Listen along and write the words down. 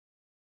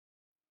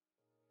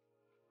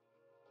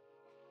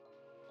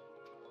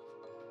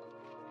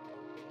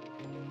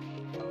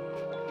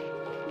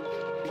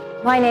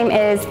My name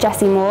is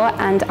Jessie Moore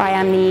and I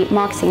am the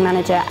marketing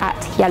manager at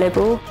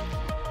Yellowball.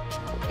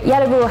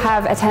 Yellowball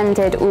have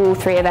attended all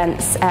three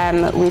events.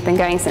 We've been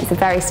going since the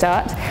very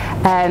start,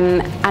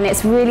 and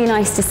it's really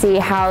nice to see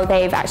how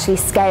they've actually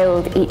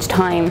scaled each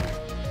time.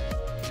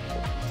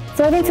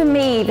 So I think for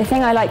me, the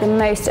thing I like the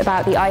most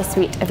about the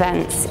iSuite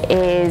events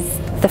is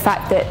the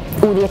fact that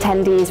all the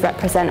attendees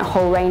represent a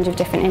whole range of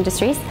different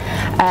industries.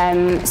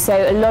 So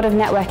a lot of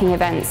networking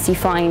events, you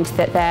find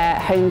that they're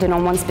honed in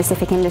on one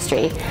specific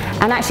industry,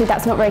 and actually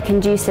that's not very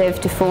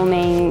conducive to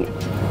forming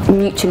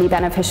mutually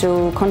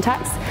beneficial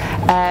contacts.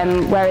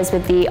 Whereas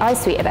with the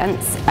iSuite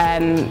events,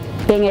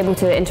 being able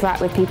to interact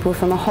with people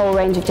from a whole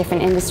range of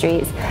different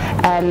industries,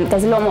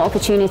 there's a lot more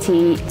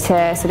opportunity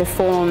to sort of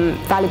form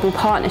valuable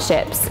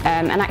partnerships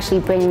and actually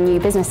bring new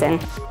business in.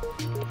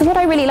 What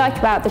I really like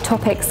about the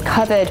topics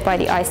covered by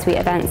the iSuite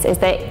events is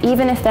that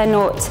even if they're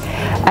not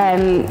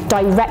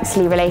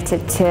directly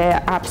related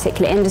to our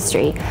particular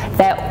industry,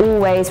 they're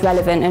always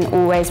relevant and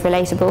always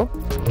relatable.